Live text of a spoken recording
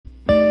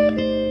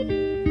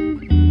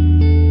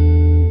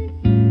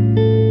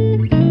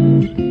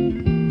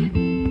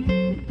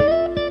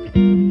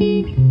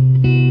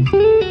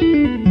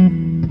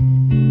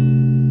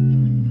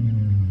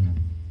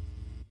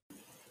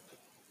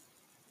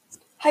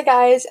Hi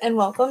guys, and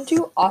welcome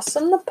to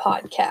Awesome the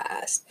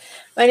Podcast.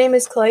 My name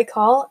is Clay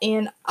Call,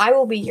 and I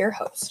will be your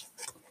host.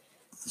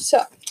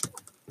 So,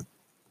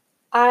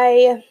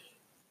 I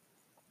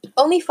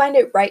only find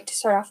it right to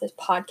start off this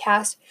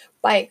podcast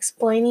by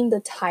explaining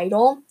the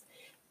title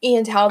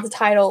and how the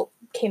title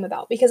came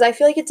about, because I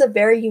feel like it's a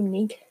very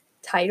unique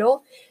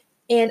title,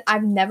 and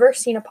I've never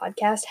seen a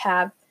podcast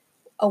have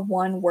a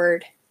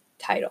one-word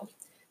title.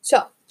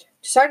 So, to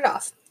start it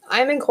off,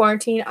 I'm in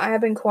quarantine. I have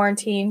been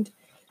quarantined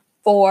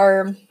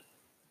for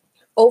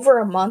over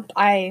a month.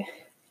 I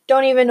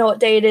don't even know what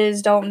day it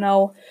is, don't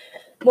know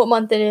what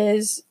month it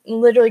is,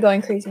 literally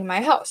going crazy in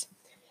my house.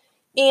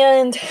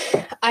 And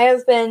I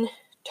have been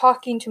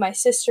talking to my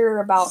sister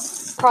about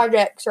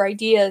projects or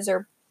ideas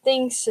or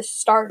things to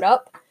start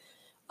up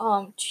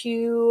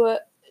to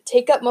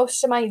take up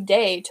most of my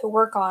day to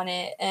work on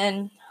it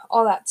and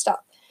all that stuff.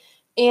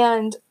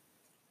 And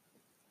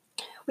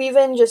we've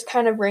been just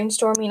kind of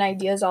brainstorming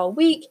ideas all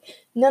week.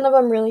 None of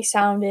them really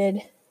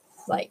sounded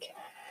like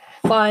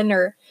fun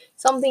or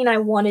something I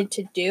wanted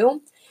to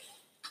do.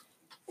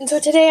 And so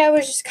today I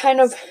was just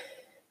kind of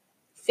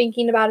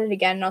thinking about it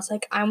again, and I was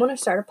like, I want to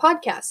start a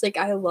podcast. Like,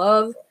 I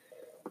love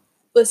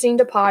listening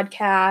to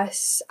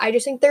podcasts. I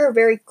just think they're a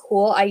very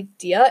cool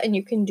idea, and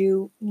you can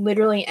do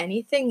literally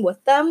anything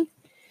with them.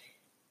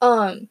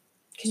 Because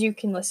you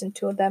can listen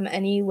to them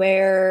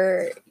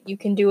anywhere. You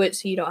can do it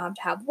so you don't have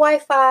to have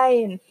Wi-Fi,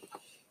 and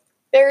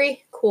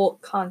very cool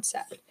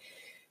concept.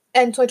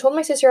 And so I told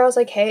my sister, I was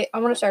like, hey, I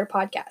want to start a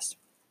podcast.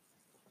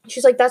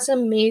 She's like, that's an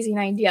amazing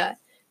idea.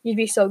 You'd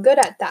be so good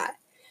at that.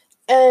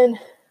 And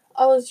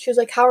she was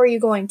like, how are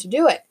you going to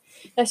do it?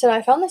 And I said,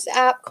 I found this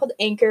app called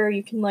Anchor.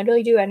 You can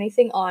literally do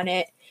anything on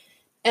it.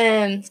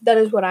 And that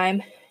is what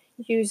I'm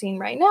using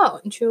right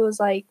now. And she was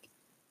like,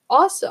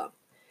 awesome.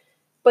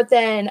 But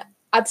then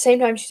at the same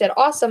time she said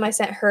awesome, I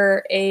sent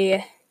her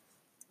a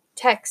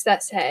text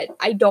that said,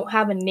 I don't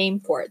have a name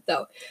for it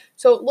though.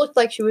 So it looked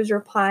like she was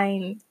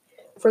replying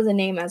for the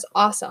name as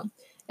awesome.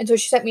 And so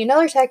she sent me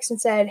another text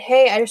and said,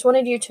 hey, I just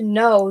wanted you to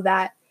know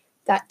that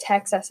that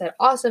text that said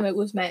awesome, it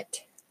was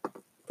meant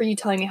for you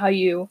telling me how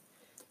you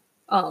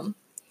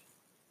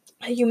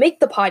make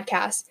the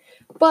podcast.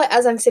 But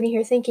as I'm sitting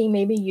here thinking,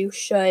 maybe you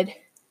should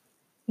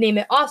name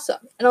it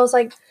Awesome. And I was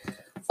like,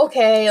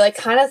 okay, like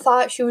kind of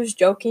thought she was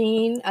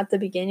joking at the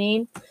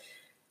beginning,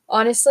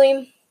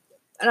 honestly.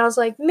 And I was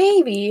like,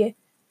 maybe.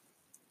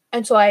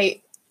 And so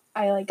I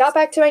like got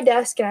back to my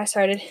desk and I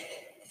started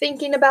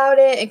thinking about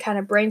it and kind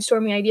of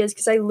brainstorming ideas,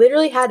 because I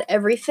literally had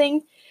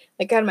everything.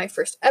 Like, I had my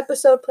first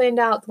episode planned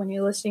out, the one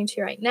you're listening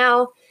to right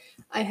now.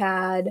 I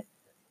had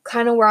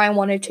kind of where I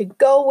wanted to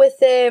go with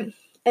it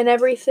and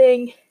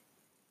everything.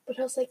 But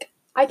I was like,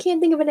 I can't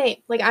think of a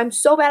name. Like, I'm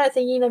so bad at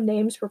thinking of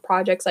names for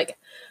projects. Like,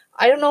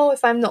 I don't know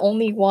if I'm the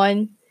only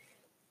one,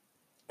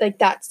 like,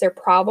 that's their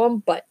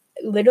problem, but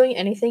literally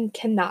anything,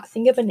 cannot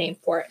think of a name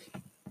for it.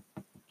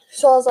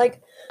 So I was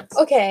like,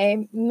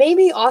 okay,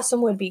 maybe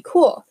Awesome would be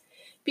cool,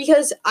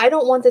 because I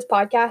don't want this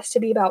podcast to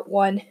be about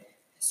one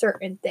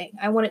certain thing.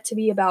 I want it to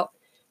be about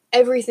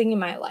everything in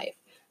my life.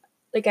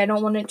 Like, I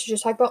don't want it to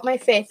just talk about my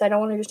faith. I don't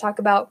want to just talk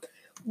about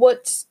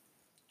what's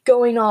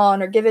going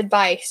on or give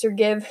advice or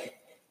give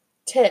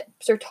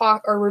tips or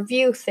talk or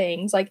review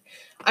things. Like,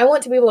 I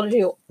want to be able to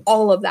do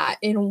all of that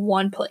in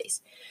one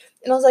place.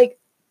 And I was like,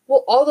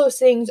 well, all those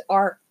things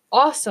are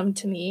awesome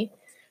to me,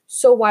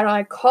 so why don't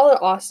I call it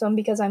Awesome?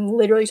 Because I'm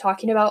literally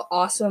talking about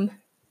awesome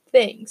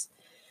things.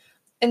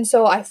 And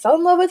so I fell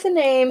in love with the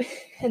name,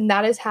 and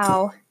that is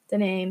how the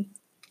name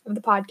of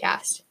the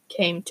podcast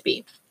came to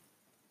be.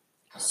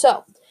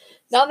 So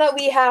now that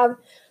we have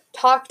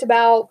talked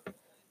about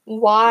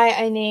why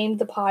I named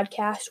the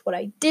podcast what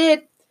I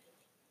did,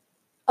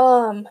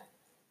 and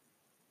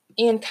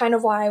kind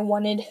of why I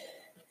wanted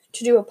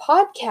to do a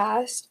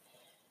podcast,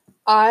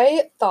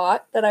 I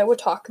thought that I would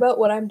talk about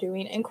what I'm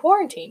doing in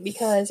quarantine,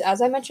 because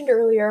as I mentioned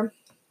earlier,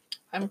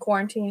 I'm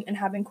quarantined and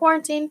have been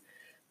quarantined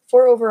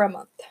for over a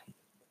month.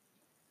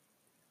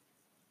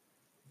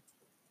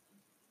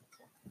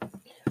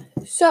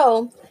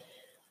 So,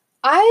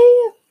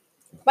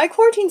 my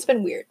quarantine's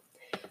been weird.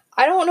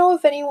 I don't know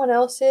if anyone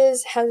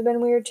else's has been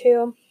weird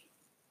too,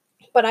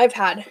 but I've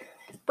had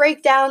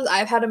breakdowns.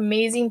 I've had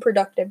amazing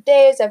productive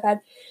days. I've had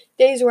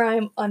days where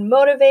I'm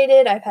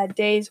unmotivated. I've had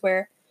days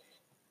where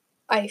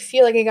I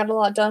feel like I got a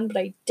lot done, but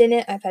I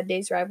didn't. I've had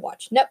days where I've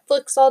watched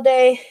Netflix all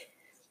day.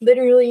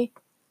 Literally,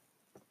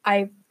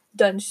 I've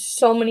done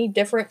so many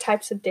different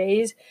types of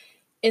days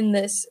in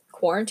this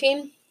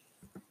quarantine.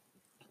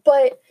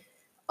 But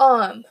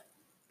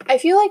I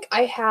feel like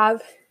I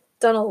have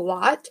done a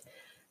lot.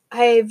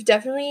 I've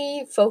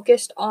definitely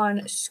focused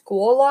on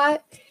school a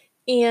lot,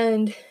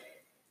 and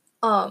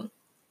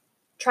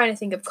trying to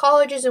think of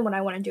colleges and what I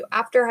want to do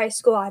after high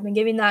school. I've been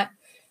giving that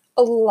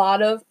a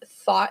lot of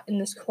thought in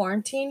this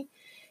quarantine,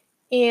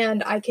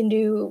 and I can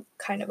do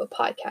kind of a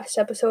podcast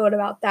episode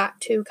about that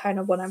too, kind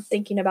of what I'm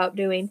thinking about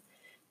doing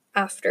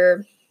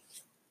after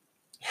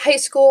high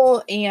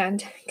school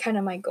and kind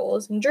of my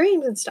goals and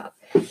dreams and stuff.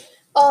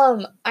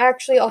 I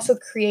actually also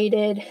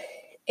created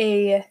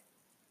a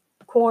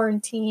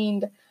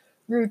quarantined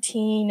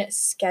routine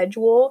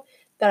schedule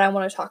that I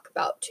want to talk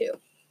about too.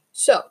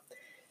 So,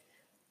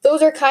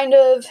 those are kind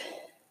of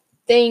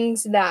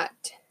things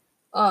that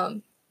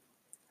I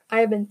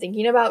have been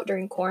thinking about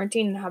during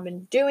quarantine and have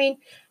been doing.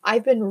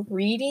 I've been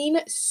reading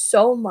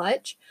so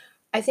much.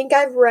 I think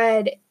I've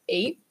read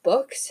 8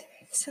 books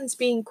since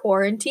being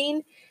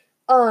quarantined.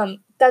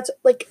 That's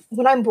like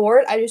when I'm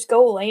bored, I just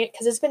go lay it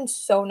because it's been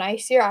so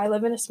nice here. I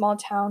live in a small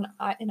town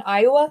in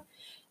Iowa,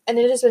 and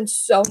it has been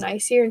so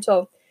nice here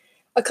until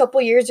a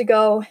couple years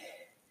ago.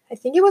 I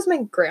think it was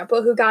my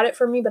grandpa who got it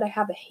for me, but I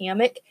have a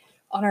hammock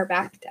on our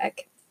back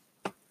deck.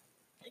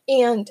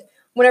 And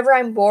whenever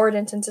I'm bored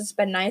and since it's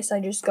been nice,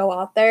 I just go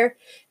out there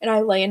and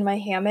I lay in my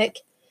hammock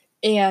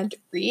and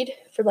read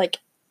for like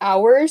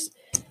hours.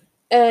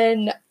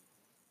 And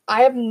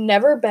I have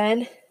never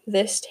been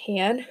this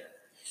tan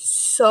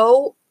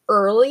so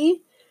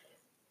early.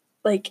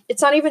 Like,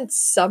 it's not even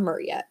summer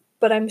yet,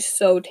 but I'm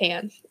so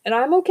tan and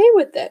I'm okay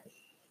with it.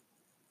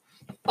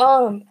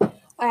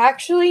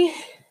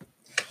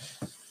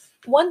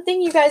 One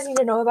thing you guys need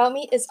to know about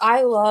me is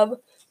I love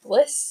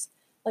lists,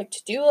 like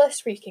to-do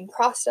lists where you can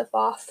cross stuff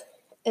off,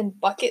 and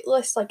bucket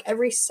lists. Like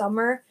every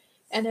summer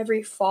and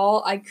every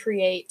fall, I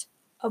create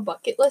a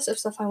bucket list of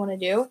stuff I want to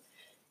do.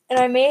 And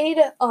I made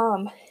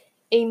a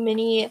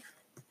mini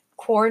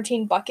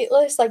quarantine bucket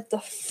list like the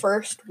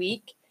first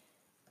week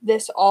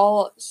this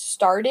all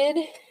started,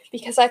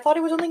 because I thought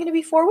it was only going to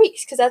be 4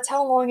 weeks, because that's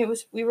how long it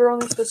was. We were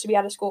only supposed to be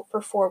out of school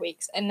for 4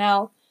 weeks, and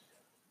now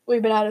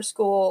we've been out of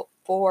school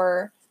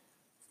for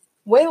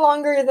way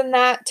longer than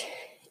that,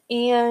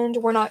 and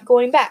we're not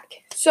going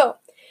back. So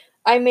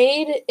I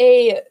made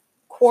a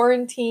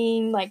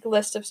quarantine like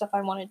list of stuff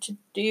I wanted to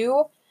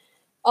do,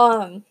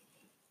 and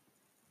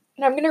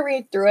I'm gonna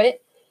read through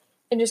it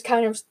and just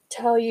kind of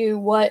tell you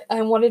what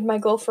I wanted my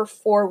goal for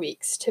 4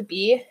 weeks to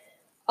be.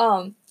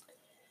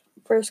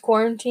 First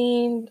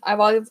quarantine,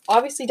 I've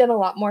obviously done a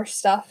lot more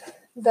stuff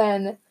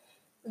than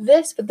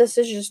this, but this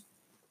is just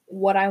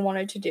what I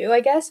wanted to do, I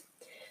guess.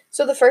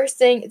 So the first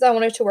thing is I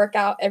wanted to work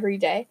out every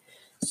day.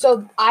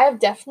 So I have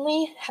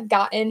definitely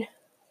gotten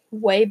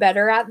way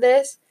better at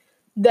this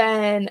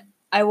than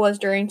I was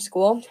during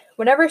school.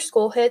 Whenever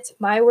school hits,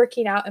 my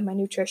working out and my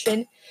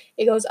nutrition,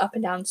 it goes up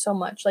and down so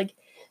much. Like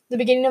the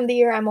beginning of the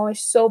year, I'm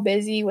always so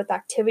busy with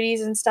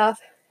activities and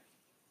stuff,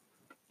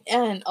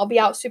 and I'll be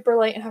out super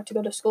late and have to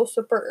go to school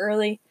super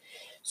early.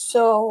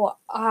 So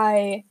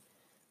I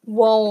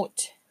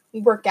won't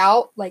work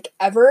out like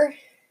ever.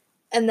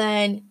 And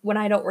then when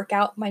I don't work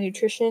out, my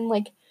nutrition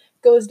like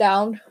goes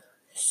down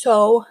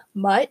so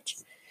much.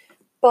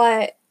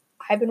 But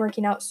I've been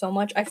working out so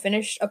much. I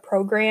finished a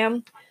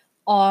program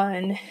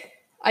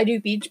I do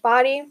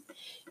Beachbody,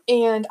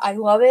 and I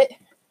love it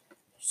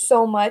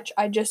so much.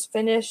 I just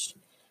finished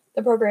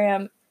the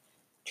program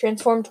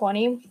Transform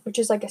 20, which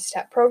is like a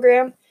step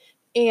program,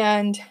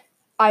 and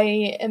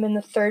I am in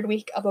the 3rd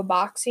week of a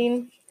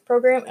boxing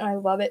program, and I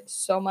love it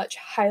so much.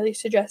 Highly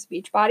suggest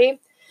Beachbody.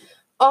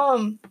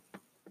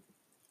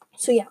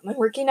 So yeah, my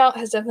working out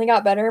has definitely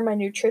got better. My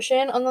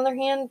nutrition, on the other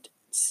hand,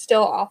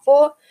 still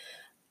awful.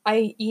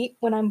 I eat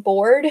when I'm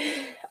bored.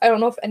 I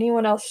don't know if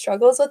anyone else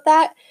struggles with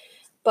that,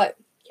 but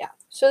yeah.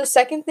 So the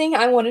second thing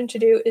I wanted to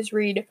do is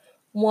read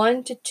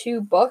 1 to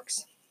 2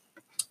 books.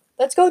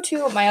 Let's go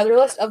to my other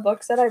list of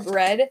books that I've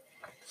read.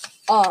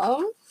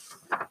 Where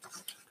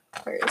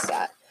is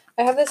that?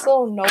 I have this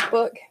little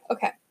notebook.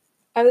 Okay.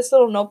 I have this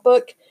little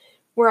notebook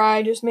where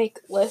I just make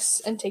lists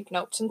and take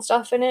notes and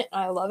stuff in it.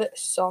 I love it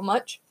so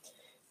much.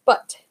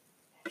 But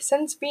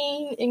since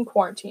being in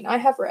quarantine, I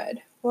have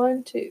read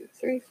 1, 2,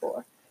 3,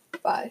 4,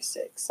 5,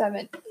 6,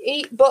 7,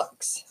 8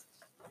 books.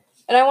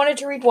 And I wanted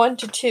to read 1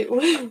 to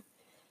 2.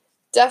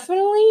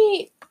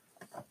 Definitely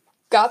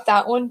got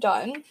that one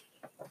done.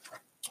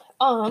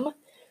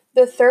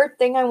 The third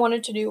thing I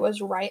wanted to do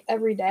was write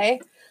every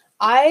day.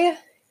 I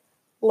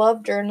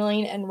love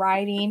journaling and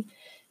writing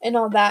and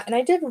all that, and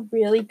I did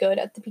really good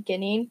at the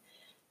beginning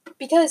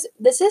because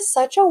this is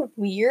such a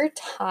weird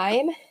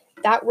time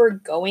that we're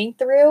going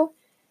through,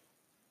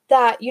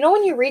 that, you know,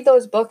 when you read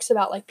those books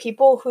about like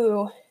people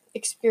who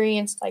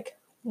experienced like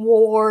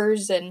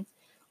wars and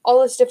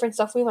all this different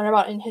stuff we learn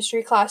about in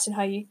history class, and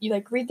how you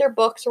like read their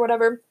books or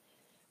whatever,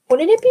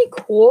 wouldn't it be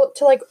cool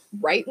to like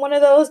write one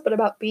of those, but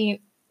about being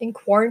in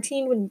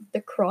quarantine when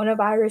the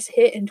coronavirus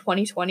hit in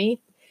 2020?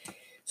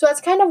 So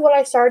that's kind of what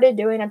I started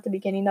doing at the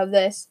beginning of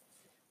this,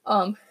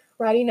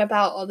 writing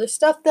about all the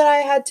stuff that I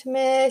had to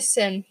miss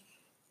and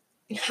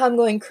how I'm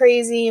going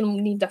crazy and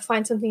need to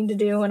find something to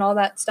do and all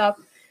that stuff.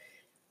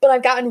 But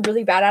I've gotten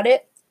really bad at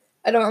it.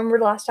 I don't remember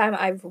the last time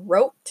I've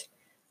wrote,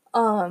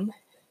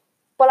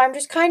 but I'm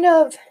just kind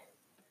of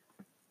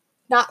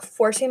not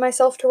forcing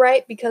myself to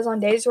write, because on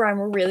days where I'm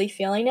really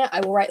feeling it,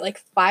 I will write like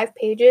 5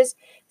 pages,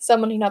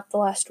 summoning up the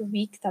last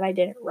week that I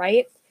didn't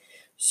write.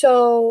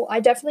 So I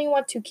definitely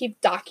want to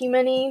keep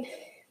documenting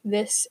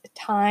this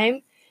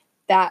time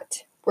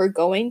that we're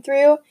going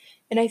through.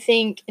 And I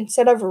think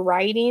instead of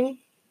writing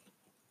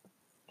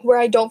where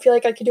I don't feel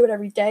like I could do it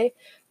every day,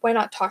 why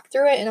not talk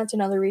through it? And that's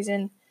another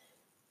reason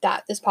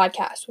that this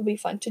podcast will be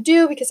fun to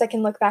do because I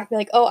can look back and be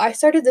like, oh, I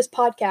started this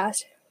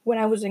podcast when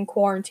I was in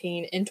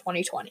quarantine in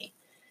 2020.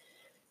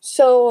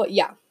 So,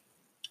 yeah,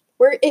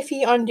 we're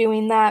iffy on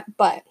doing that,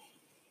 but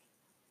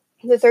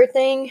the fourth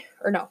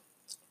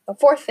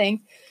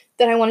thing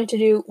that I wanted to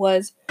do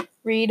was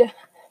read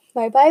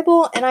my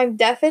Bible, and I've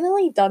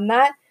definitely done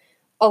that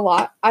a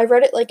lot. I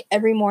read it like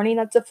every morning.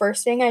 That's the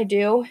first thing I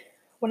do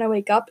when I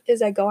wake up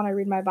is I go and I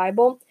read my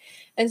Bible.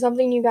 And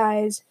something you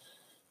guys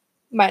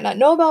might not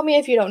know about me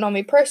if you don't know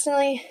me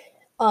personally,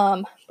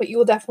 but you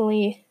will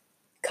definitely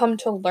come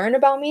to learn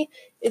about me,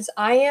 is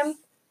I am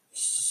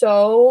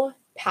so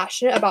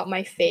passionate about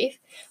my faith.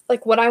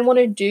 Like what I want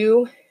to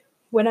do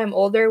when I'm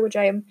older, which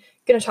I am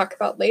going to talk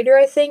about later,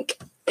 I think,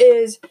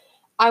 is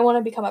I want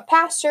to become a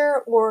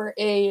pastor or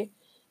a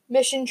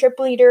mission trip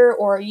leader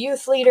or a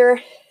youth leader,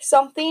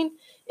 something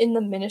in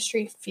the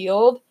ministry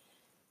field.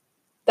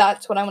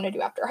 That's what I want to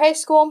do after high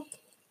school.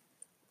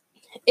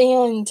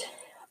 And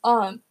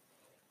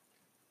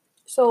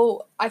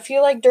so I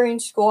feel like during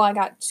school I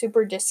got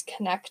super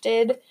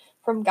disconnected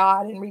from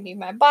God and reading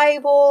my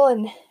Bible,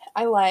 and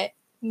I let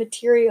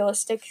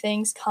materialistic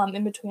things come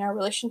in between our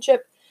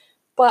relationship.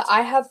 But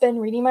I have been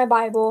reading my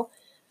Bible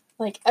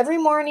like every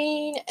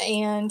morning,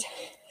 and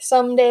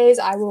some days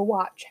I will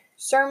watch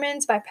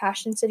sermons by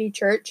Passion City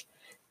Church.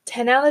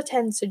 10 out of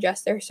 10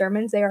 suggest their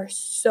sermons. They are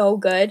so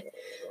good.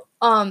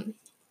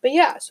 But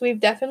yeah, so we've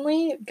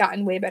definitely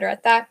gotten way better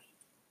at that.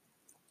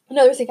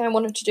 Another thing I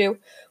wanted to do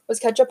was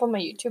catch up on my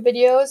YouTube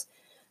videos.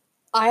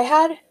 I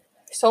had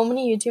so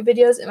many YouTube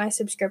videos in my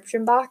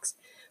subscription box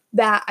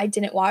that I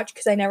didn't watch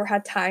because I never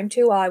had time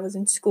to while I was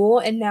in school,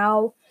 and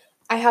now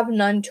I have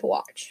none to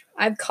watch.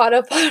 I've caught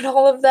up on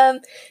all of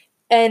them,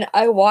 and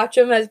I watch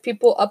them as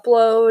people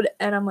upload,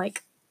 and I'm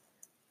like,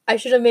 I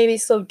should have maybe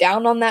slowed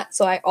down on that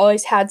so I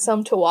always had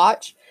some to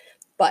watch,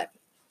 but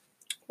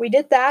we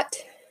did that.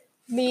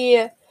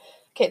 The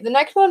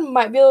next one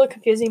might be a little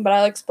confusing, but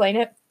I'll explain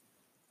it.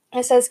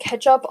 It says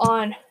catch up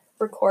on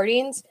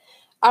recordings.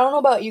 I don't know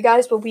about you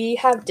guys, but we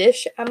have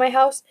Dish at my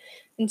house,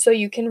 and so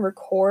you can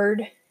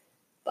record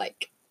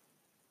like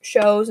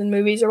shows and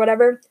movies or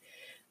whatever.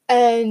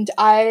 And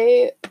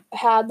I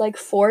had like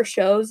 4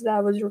 shows that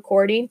I was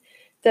recording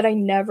that I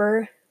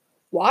never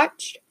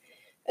watched,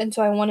 and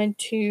so I wanted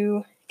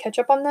to catch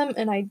up on them,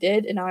 and I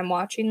did, and now I'm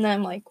watching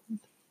them like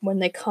when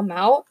they come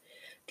out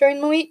during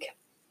the week.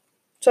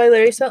 So I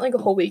literally spent like a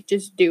whole week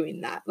just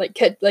doing that,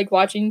 like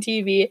watching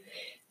TV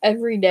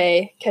every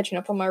day, catching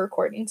up on my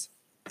recordings.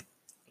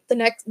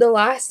 The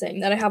last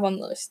thing that I have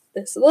on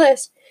this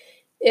list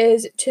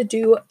is to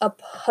do a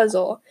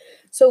puzzle.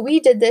 So we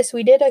did this.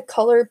 We did a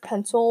colored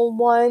pencil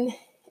one,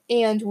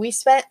 and we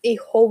spent a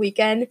whole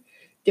weekend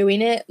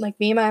doing it. Like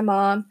me and my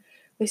mom,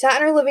 we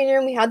sat in our living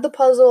room. We had the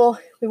puzzle.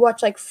 We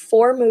watched like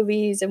 4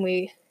 movies, and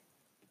we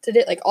did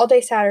it like all day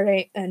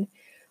Saturday and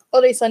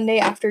all day Sunday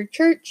after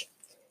church.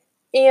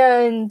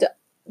 And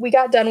we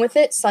got done with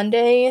it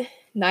Sunday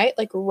night,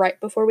 like right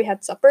before we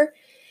had supper,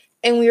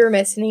 and we were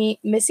missing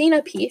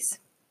a piece.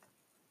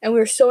 And we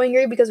were so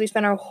angry because we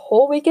spent our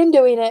whole weekend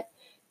doing it,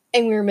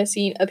 and we were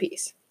missing a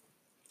piece.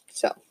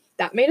 So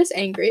that made us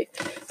angry.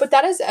 But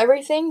that is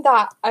everything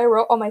that I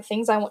wrote on my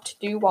things I want to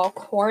do while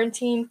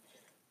quarantine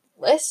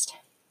list.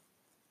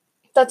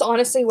 That's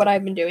honestly what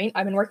I've been doing.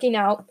 I've been working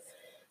out.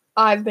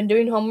 I've been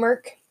doing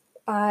homework.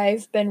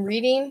 I've been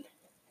reading.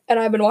 And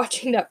I've been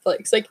watching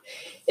Netflix. Like,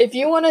 if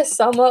you want to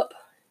sum up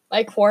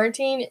my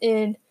quarantine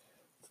in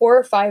 4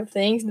 or 5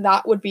 things,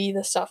 that would be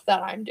the stuff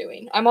that I'm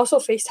doing. I'm also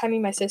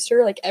FaceTiming my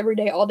sister, like, every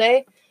day, all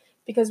day,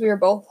 because we were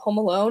both home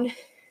alone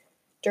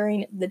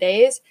during the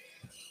days,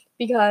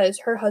 because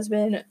her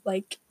husband,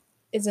 like,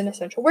 is an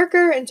essential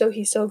worker, and so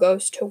he still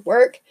goes to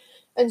work,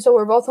 and so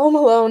we're both home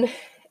alone,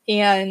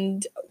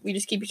 and we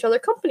just keep each other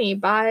company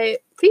by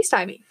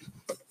FaceTiming.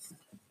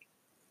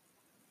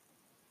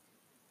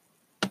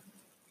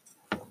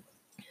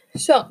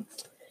 So,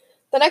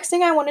 the next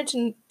thing I wanted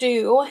to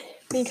do,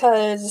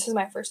 because this is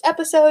my first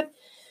episode,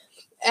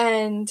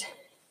 and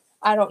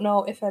I don't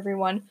know if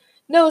everyone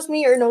knows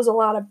me or knows a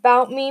lot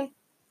about me,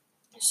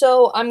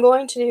 so I'm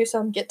going to do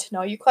some get to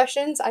know you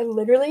questions. I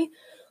literally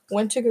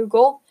went to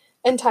Google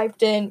and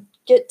typed in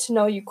get to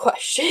know you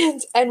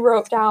questions and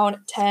wrote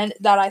down 10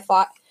 that I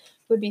thought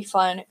would be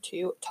fun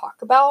to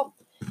talk about.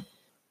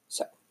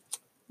 So,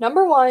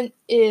 number 1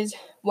 is,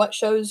 what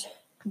shows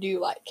do you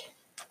like?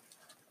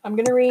 I'm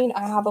going to read,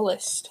 I have a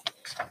list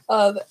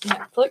of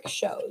Netflix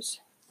shows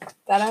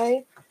that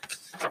I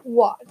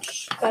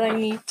watch that I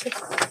need to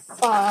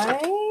find.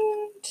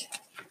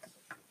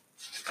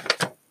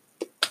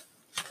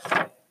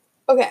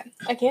 Okay,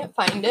 I can't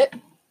find it,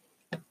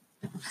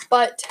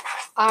 but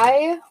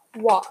I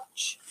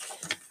watch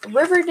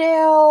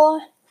Riverdale.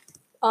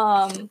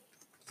 I've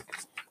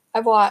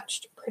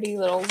watched Pretty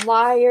Little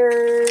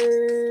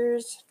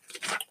Liars.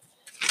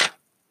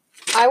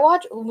 I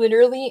watch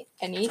literally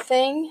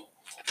anything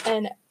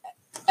and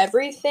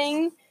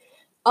everything.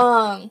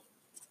 I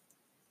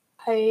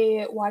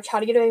watch How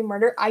to Get Away with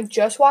Murder. I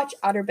just watched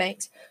Outer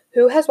Banks.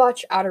 Who has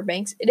watched Outer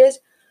Banks? It is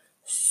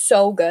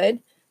so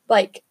good.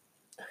 Like,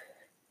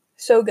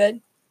 So good.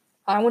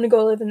 I want to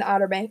go live in the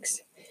Outer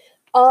Banks.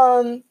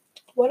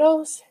 What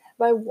else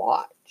have I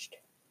watched?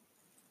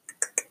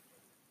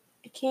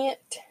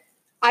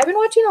 I've been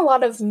watching a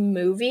lot of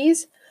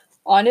movies,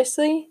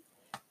 honestly.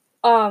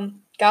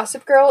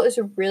 Gossip Girl is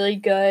really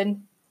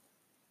good.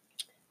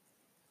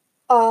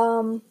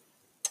 I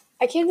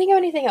can't think of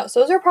anything else.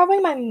 Those are probably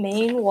my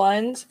main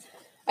ones.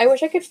 I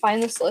wish I could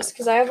find this list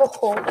because I have a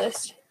whole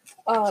list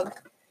of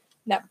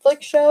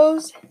Netflix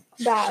shows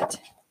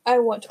that I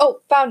want.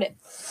 Oh, found it.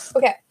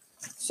 Okay,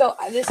 so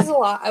this is a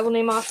lot. I will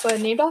name off. So I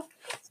named off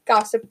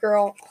Gossip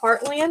Girl.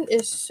 Heartland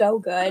is so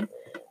good.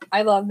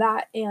 I love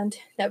that, and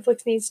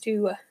Netflix needs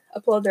to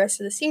upload the rest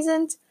of the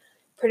seasons.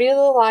 Pretty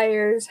Little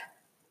Liars,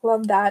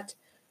 love that.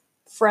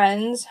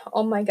 Friends,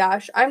 oh my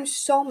gosh, I'm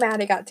so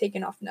mad it got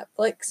taken off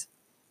Netflix.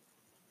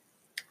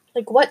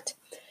 Like what?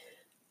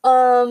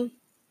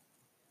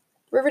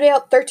 Riverdale,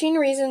 13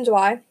 Reasons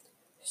Why,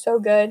 so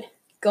good.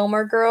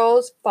 Gilmore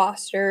Girls,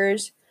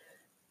 Fosters,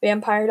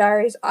 Vampire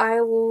Diaries, I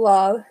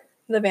love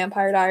the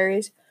Vampire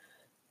Diaries.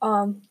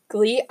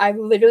 Glee, I've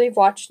literally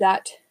watched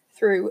that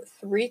through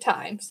 3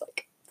 times,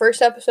 like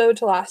first episode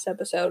to last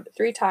episode,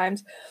 3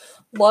 times.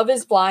 Love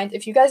is Blind.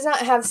 If you guys not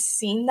have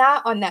seen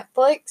that on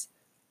Netflix,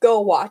 go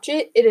watch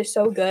it. It is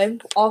so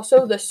good.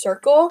 Also, The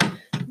Circle.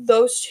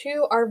 Those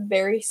two are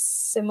very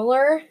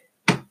similar,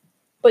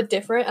 but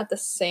different at the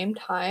same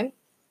time.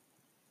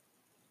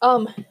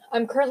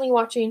 I'm currently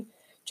watching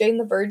Jane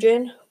the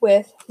Virgin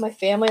with my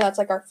family. That's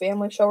like our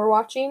family show we're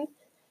watching.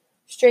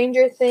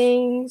 Stranger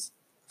Things,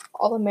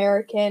 All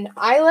American.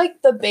 I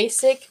like the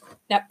basic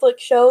Netflix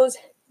shows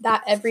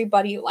that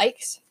everybody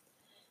likes.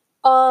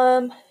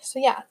 So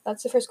yeah,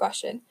 that's the first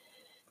question.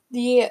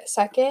 The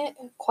second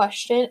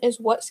question is,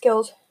 what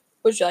skills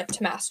would you like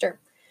to master?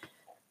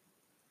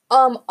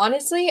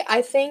 Honestly,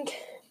 I think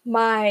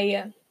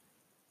my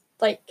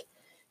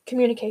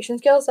communication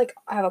skills, like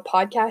I have a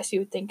podcast, you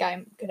would think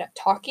I'm good at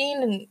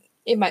talking and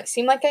it might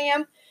seem like I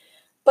am,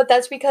 but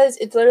that's because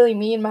it's literally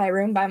me in my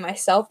room by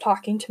myself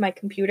talking to my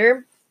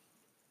computer.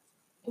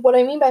 What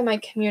I mean by my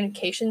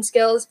communication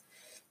skills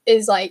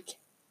is like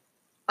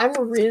I'm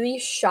really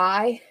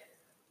shy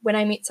when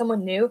I meet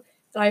someone new,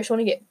 and I just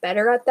want to get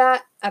better at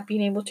that, at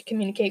being able to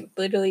communicate with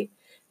literally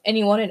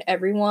anyone and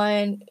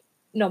everyone,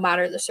 no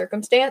matter the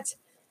circumstance.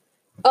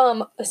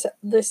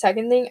 The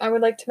second thing I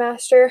would like to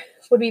master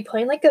would be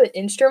playing like an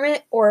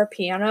instrument or a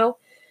piano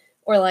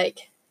or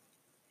like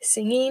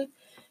singing.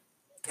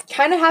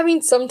 Kind of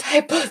having some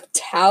type of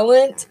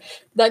talent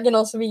that can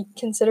also be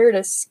considered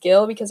a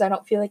skill because I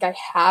don't feel like I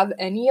have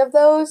any of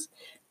those.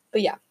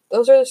 But yeah,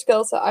 those are the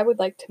skills that I would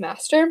like to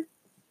master.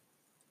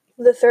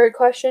 The third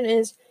question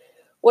is,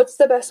 what's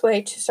the best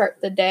way to start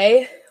the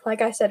day?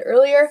 Like I said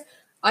earlier,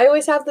 I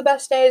always have the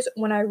best days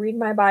when I read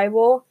my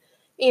Bible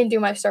and do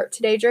my Start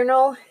Today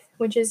journal,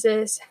 which is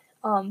this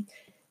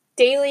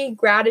daily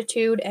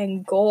gratitude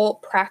and goal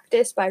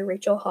practice by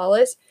Rachel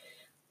Hollis.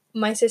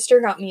 My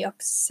sister got me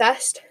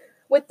obsessed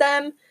with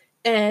them,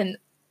 and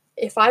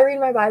if I read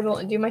my Bible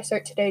and do my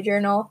Start Today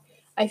journal,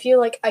 I feel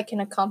like I can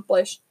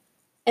accomplish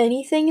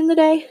anything in the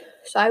day.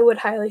 So I would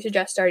highly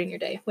suggest starting your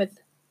day with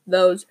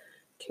those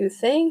 2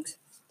 things.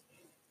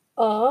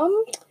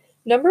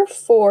 Number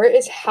 4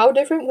 is, how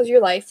different was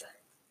your life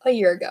a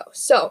year ago?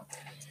 So,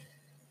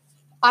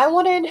 I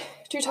wanted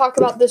to talk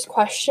about this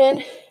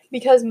question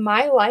because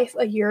my life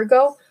a year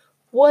ago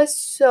was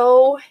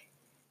so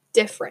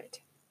different.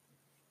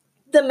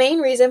 The main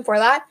reason for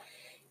that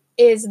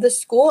is the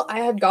school I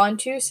had gone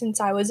to since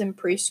I was in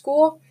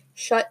preschool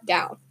shut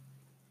down.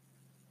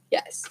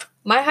 Yes,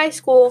 my high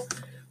school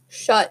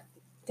shut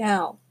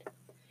down.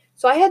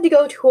 So I had to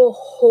go to a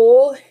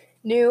whole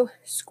new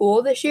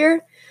school this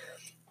year.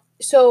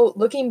 So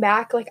looking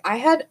back, like I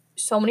had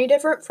so many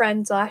different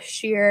friends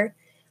last year.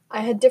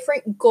 I had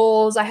different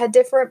goals. I had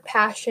different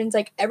passions.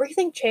 Like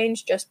everything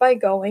changed just by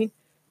going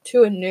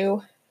to a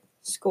new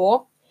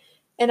school.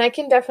 And I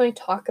can definitely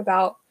talk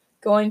about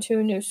going to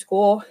a new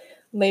school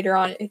later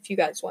on if you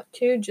guys want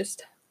to.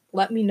 Just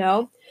let me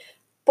know.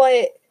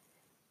 But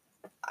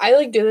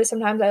I do this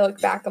sometimes. I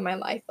look back on my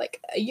life like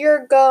a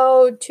year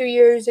ago, 2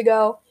 years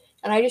ago,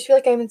 and I just feel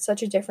like I'm in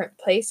such a different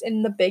place.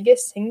 And the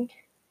biggest thing,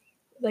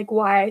 like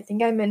why I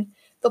think I'm in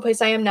the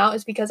place I am now,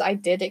 is because I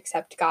did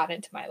accept God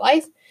into my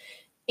life.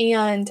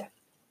 And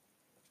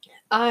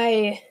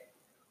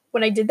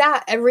when I did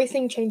that,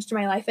 everything changed in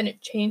my life, and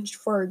it changed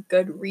for a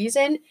good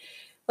reason.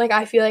 Like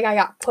I feel like I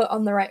got put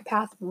on the right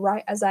path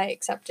right as I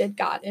accepted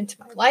God into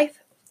my life.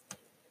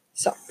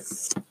 So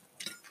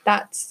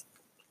that's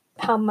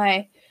how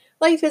my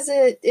life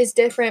is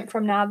different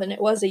from now than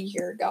it was a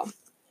year ago.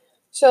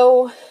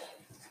 So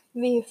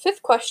the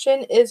 5th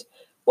question is,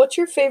 what's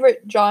your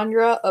favorite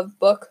genre of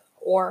book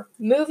or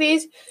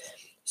movies?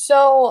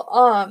 So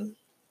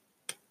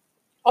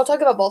I'll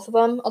talk about both of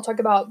them. I'll talk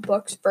about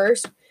books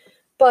first.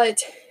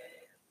 But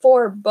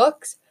for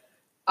books,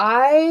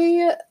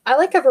 I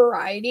like a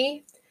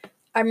variety.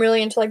 I'm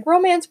really into like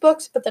romance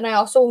books, but then I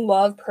also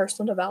love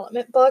personal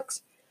development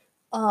books,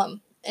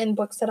 and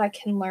books that I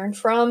can learn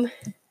from.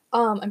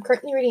 I'm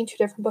currently reading 2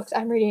 different books.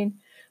 I'm reading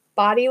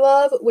Body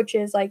Love, which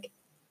is like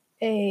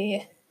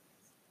a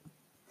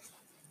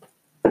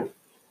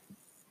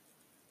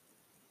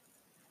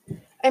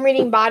I'm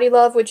reading Body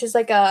Love, which is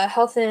like a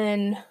health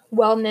and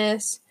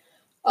wellness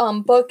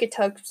book. It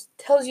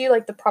tells you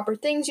like the proper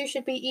things you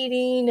should be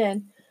eating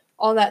and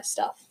all that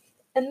stuff.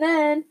 And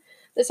then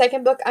the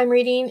second book I'm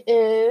reading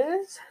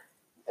it's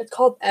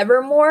called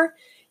Evermore.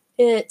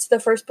 It's the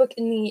first book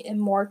in the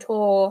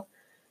Immortal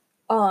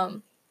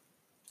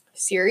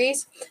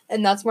series,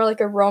 and that's more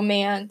like a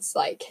romance,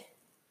 like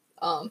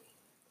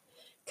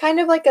kind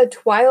of like a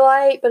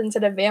Twilight, but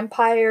instead of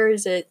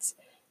vampires, it's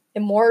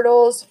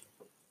immortals.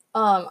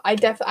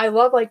 I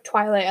love like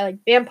Twilight. I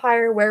like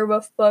vampire,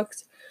 werewolf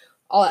books,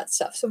 all that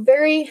stuff. So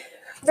very,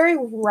 very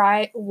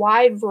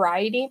wide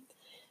variety.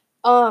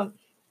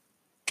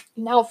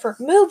 Now for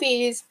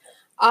movies,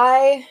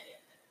 I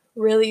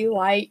really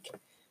like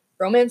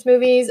romance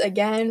movies,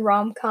 again,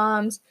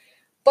 rom-coms,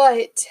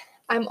 but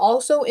I'm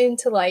also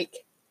into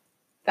like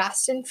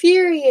Fast and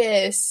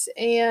Furious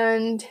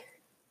and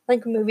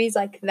like movies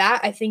like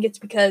that. I think it's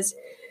because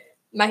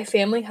my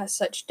family has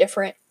such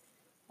different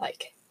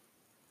like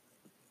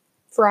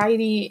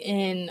variety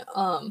in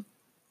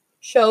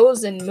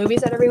shows and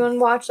movies that everyone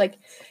watch. Like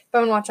if I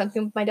want to watch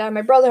something with my dad and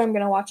my brother, I'm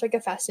gonna watch like a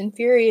Fast and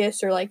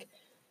Furious or like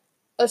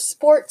a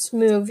sports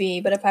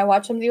movie. But if I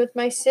watch something with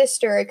my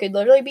sister, it could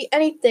literally be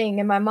anything.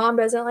 And my mom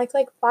doesn't like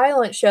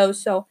violent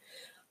shows, so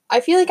I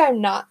feel like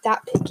I'm not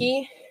that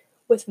picky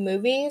with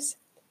movies.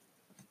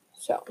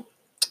 So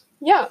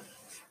yeah.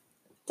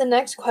 The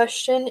next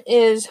question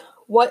is,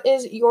 what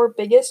is your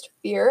biggest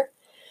fear?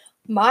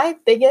 My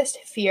biggest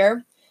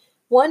fear,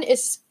 one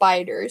is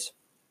spiders.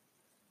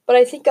 But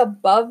I think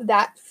above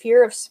that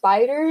fear of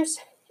spiders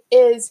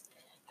is,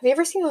 have you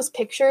ever seen those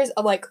pictures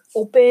of like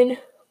open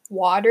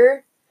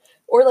water?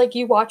 Or like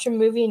you watch a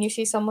movie and you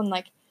see someone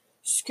like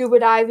scuba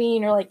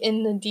diving or like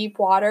in the deep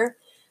water?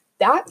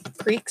 That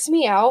freaks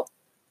me out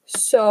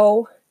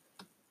so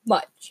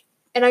much.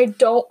 And I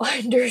don't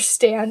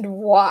understand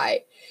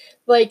why.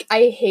 Like,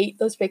 I hate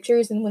those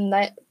pictures, and when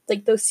that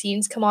like those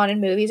scenes come on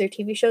in movies or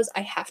TV shows, I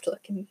have to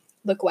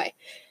look away.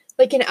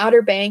 Like in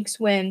Outer Banks,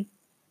 when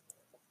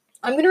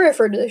I'm gonna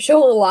refer to the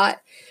show a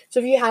lot, so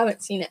if you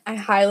haven't seen it, I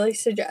highly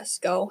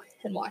suggest go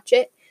and watch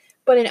it.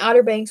 But in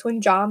Outer Banks,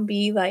 when John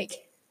B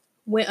like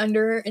went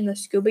under in the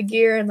scuba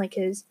gear and like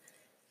his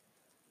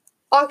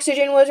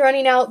oxygen was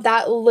running out,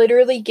 that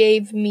literally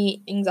gave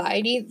me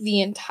anxiety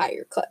the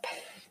entire clip.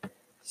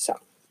 So,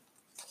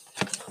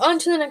 on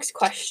to the next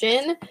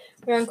question.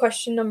 We're on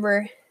question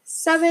number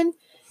 7,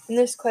 and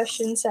this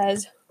question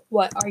says,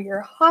 what are your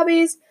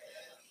hobbies?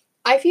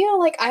 I feel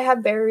like I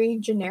have very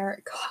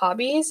generic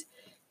hobbies,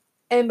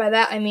 and by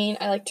that I mean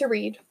I like to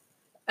read,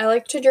 I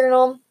like to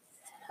journal,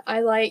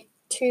 I like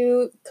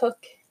to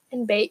cook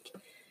and bake,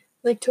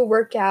 I like to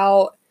work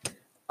out.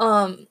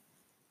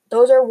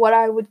 Those are what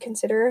I would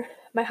consider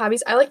my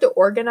hobbies. I like to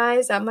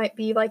organize. That might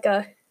be like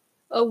a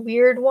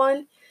weird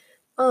one.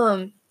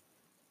 But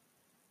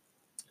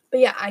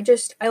yeah, I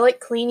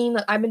like cleaning.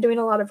 I've been doing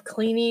a lot of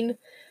cleaning.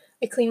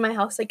 I clean my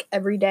house like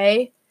every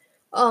day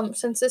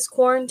since this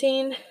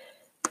quarantine.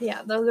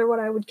 Yeah, those are what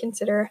I would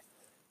consider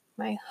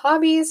my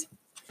hobbies.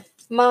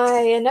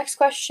 My next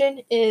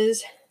question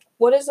is,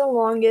 what is the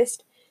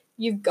longest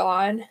you've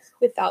gone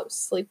without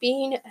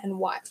sleeping and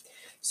why?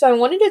 So I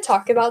wanted to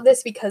talk about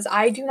this because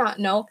I do not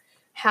know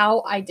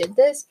how I did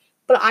this,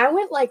 but I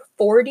went like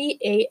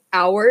 48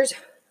 hours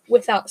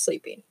without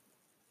sleeping.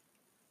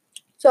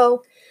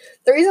 So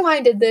the reason why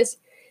I did this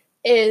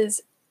is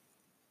it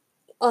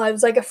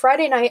was like a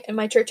Friday night and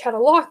my church had a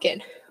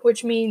lock-in,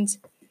 which means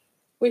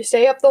we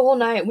stay up the whole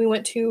night. We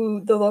went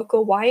to the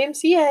local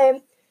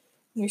YMCA,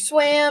 we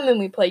swam and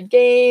we played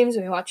games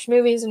and we watched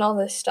movies and all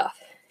this stuff.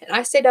 And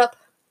I stayed up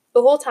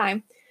the whole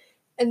time.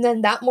 And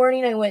then that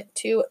morning I went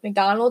to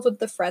McDonald's with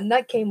the friend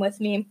that came with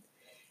me.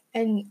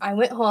 And I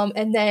went home.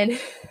 And then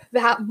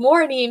that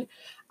morning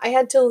I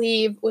had to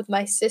leave with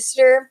my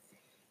sister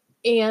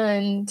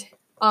and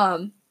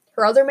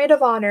her other maid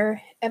of honor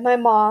and my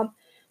mom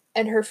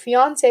and her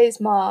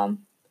fiance's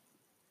mom.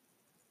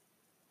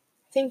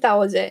 I think that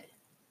was it.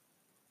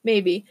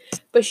 Maybe.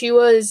 But she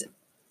was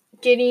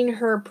getting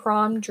her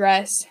prom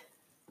dress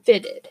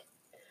fitted.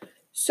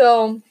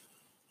 So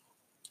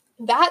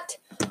that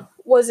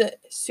was a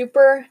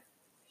super,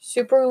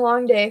 super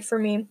long day for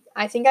me.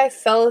 I think I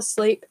fell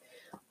asleep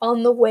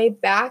on the way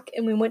back,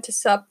 and we went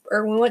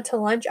to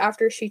lunch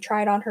after she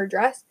tried on her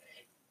dress,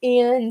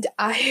 and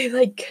I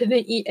like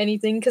couldn't eat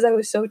anything because I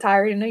was so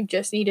tired and I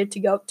just needed to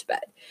go up to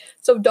bed.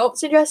 So don't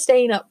suggest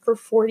staying up for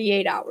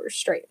 48 hours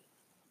straight.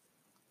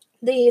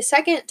 The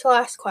second to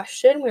last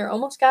question, we are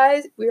almost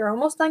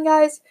done,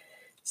 guys.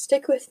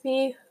 Stick with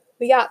me.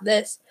 We got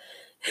this.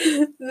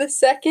 The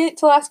second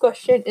to last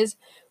question is,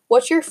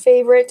 what's your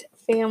favorite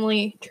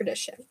family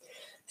tradition?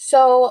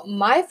 So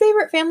my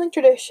favorite family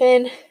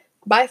tradition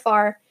by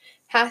far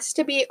has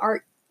to be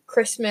our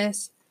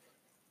Christmas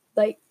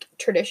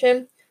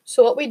tradition.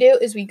 So what we do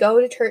is we go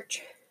to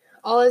church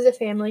all as a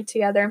family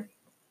together,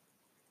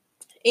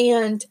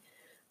 and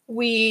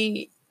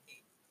we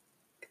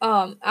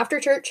after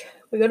church,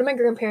 we go to my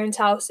grandparents'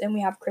 house and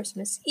we have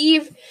Christmas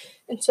Eve.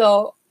 And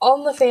so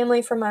all the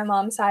family from my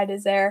mom's side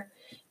is there.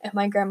 And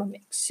my grandma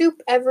makes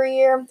soup every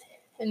year.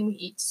 And we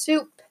eat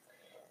soup.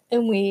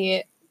 And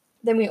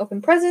then we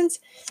open presents.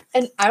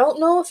 And I don't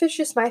know if it's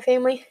just my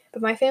family,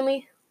 but my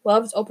family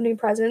loves opening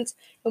presents.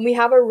 And we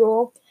have a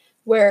rule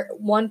where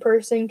one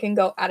person can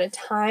go at a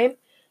time.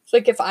 So,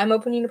 like, if I'm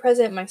opening a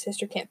present, my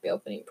sister can't be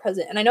opening a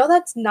present. And I know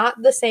that's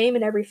not the same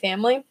in every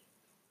family,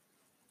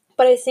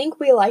 but I think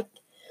we like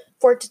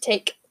for it to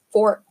take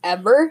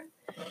forever.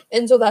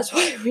 And so that's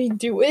why we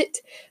do it.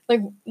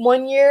 Like,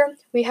 one year,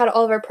 we had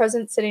all of our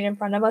presents sitting in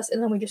front of us,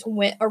 and then we just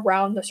went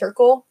around the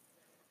circle,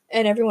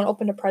 and everyone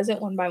opened a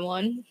present one by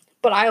one.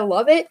 But I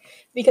love it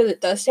because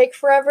it does take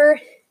forever,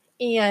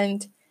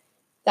 and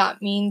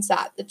that means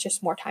that it's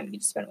just more time we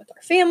get to spend with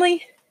our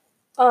family.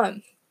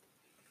 And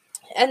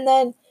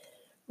then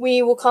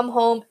we will come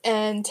home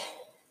and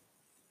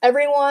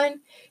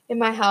everyone in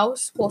my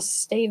house will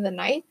stay the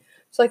night.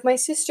 So, like, my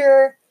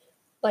sister,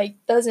 like,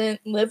 doesn't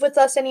live with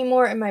us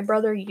anymore, and my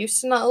brother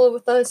used to not live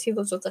with us. He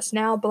lives with us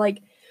now, but,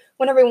 like,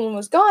 when everyone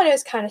was gone, it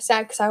was kind of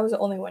sad because I was the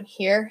only one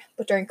here.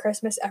 But during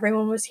Christmas,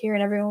 everyone was here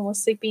and everyone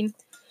was sleeping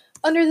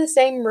under the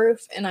same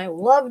roof, and I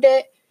loved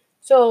it.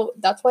 So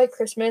that's why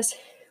Christmas,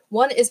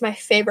 1, is my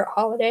favorite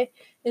holiday,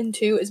 and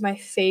 2, is my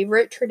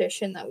favorite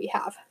tradition that we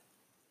have.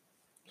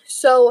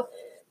 So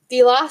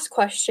the last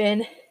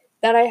question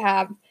that I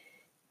have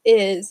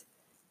is,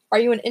 are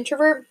you an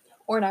introvert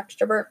or an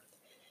extrovert?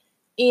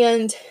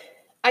 And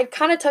I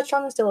kind of touched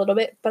on this a little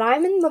bit, but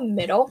I'm in the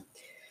middle.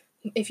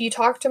 If you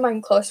talk to my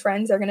close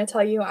friends, they're going to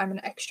tell you I'm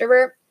an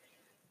extrovert.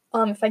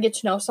 If I get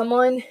to know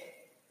someone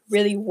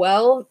really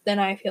well, then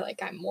I feel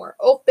like I'm more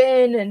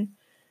open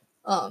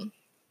and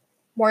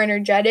more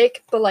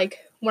energetic. But, like,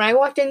 when I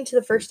walked into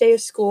the first day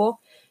of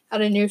school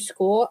at a new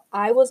school,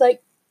 I was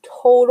like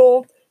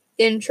total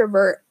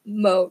introvert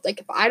mode. Like,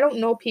 if I don't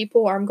know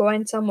people or I'm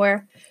going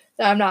somewhere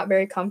that I'm not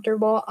very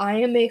comfortable, I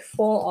am a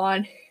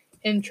full-on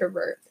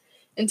introvert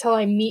until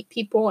I meet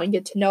people and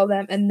get to know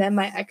them, and then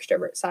my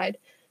extrovert side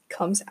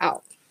comes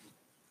out.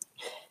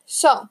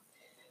 So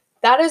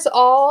that is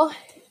all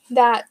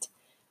that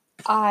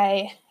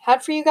I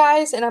had for you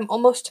guys, and I'm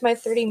almost to my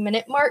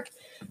 30-minute mark,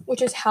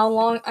 which is how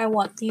long I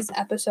want these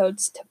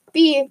episodes to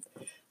be.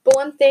 But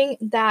one thing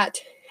that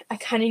I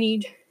kind of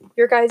need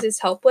your guys'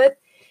 help with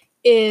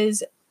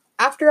is,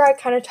 after I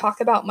kind of talk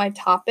about my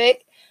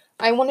topic,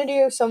 I want to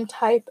do some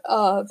type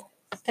of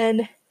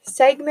an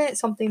segment,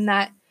 something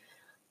that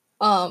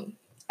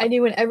I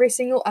do in every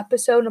single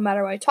episode, no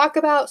matter what I talk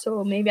about.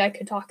 So maybe I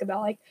could talk about,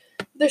 like,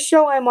 the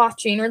show I'm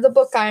watching or the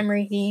book I'm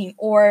reading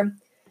or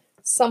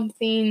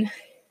something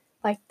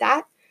like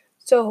that.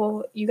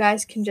 So you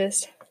guys can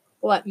just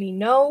let me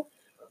know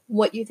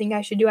what you think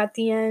I should do at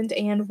the end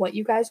and what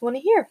you guys want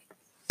to hear.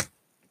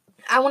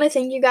 I want to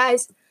thank you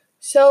guys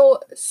so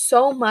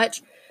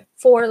much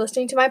for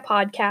listening to my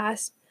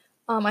podcast.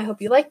 I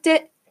hope you liked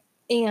it.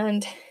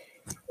 And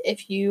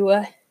if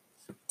you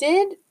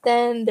did,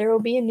 then there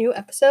will be a new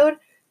episode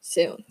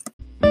soon.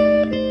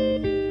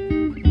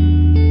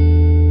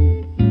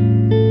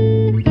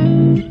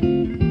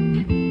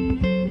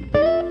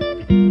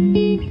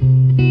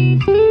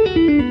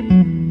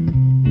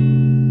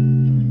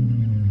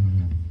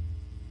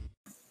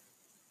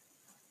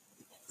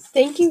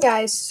 Thank you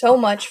guys so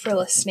much for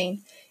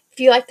listening. If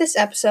you like this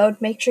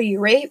episode, make sure you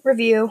rate,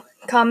 review,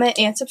 comment,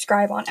 and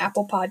subscribe on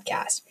Apple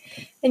Podcasts.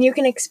 And you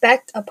can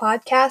expect a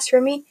podcast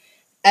from me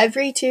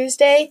every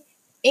Tuesday,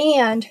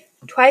 and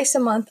twice a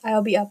month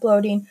I'll be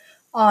uploading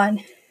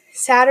on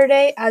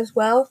Saturday as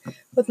well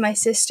with my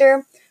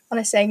sister on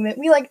a segment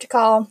we like to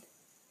call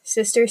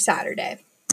Sister Saturday.